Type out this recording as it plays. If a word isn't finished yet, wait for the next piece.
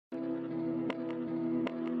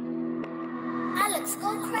Let's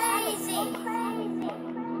go crazy.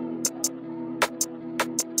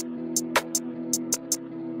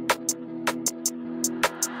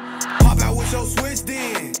 Pop out with your switch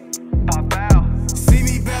then. Pop out. See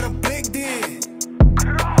me better big then.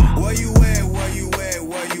 Where you at? Where you at?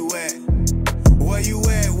 Where you at? Where you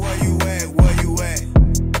at? Where you at? Where you at?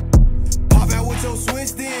 Pop out with your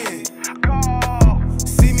switch then.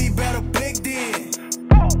 See me better big then.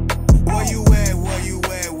 Where you at? Where you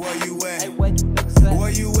at? Where you at?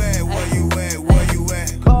 Where you at? Where you at? Where you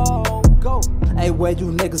at? Go. Hey, where you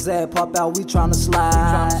niggas at? Pop out, we tryna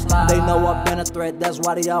slide. They know I've been a threat, that's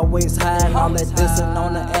why they always hide. All that dissing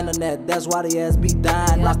on the internet, that's why they ass be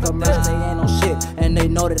dying. Like a merch, they ain't on shit, and they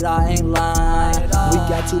know that I ain't lying. We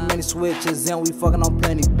got too many switches, and we fucking on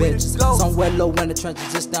plenty bitches. Somewhere low in the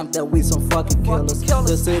trenches, just stamp that we some fucking killers.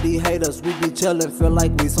 The city haters, we be chillin', feel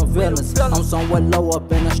like we some villains. I'm somewhere low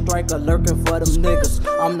up in a striker, lurking for them niggas.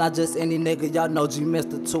 I'm not just any nigga, y'all know G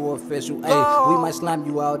Mister too official. Ayy, we might slam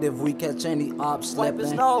you out if we catch any ops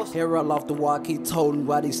slipping. Hair all off the wall, keep toting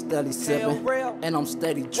while they steady sipping. And I'm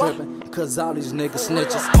steady tripping, cause all these niggas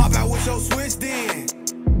snitches. Pop out with your switch then.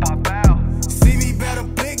 Pop out. See me better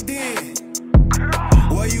big then.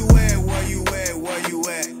 Where you at? Where you at? Where you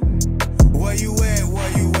at? Where you at?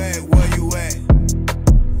 Where you at? Where you at?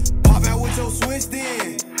 Pop out with your switch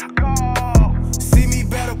then. See me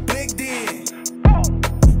better big then.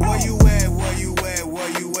 Where you at? Where you at? Where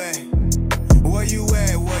you at? Where you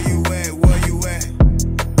at? Where you at? Where you at?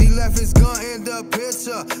 He left his gun in the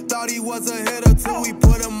picture. Thought he was a hitter till we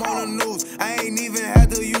put him on the news. I ain't even had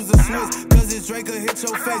to use the switch, cause this Drake could hit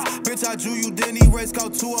your face. Bitch, I drew you, then he race,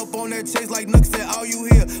 caught two up on that chase like Nook said, all you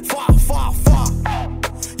hear, fuck.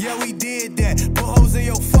 Yeah, we did that. Put hoes in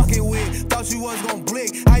your fucking wig. Thought you was gon' blick.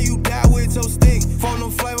 How you die with your stick? Phone them,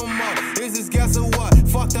 flame them up. Is this guess or what?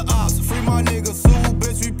 Fuck the ops. Free my niggas. Sue,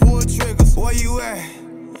 bitch, we pull triggers. Where you at?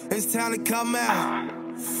 It's time to come out.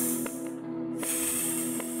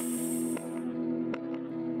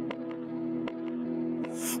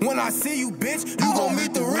 When I see you, bitch, you gon'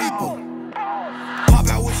 meet the Reaper. Pop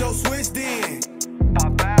out with your switch then.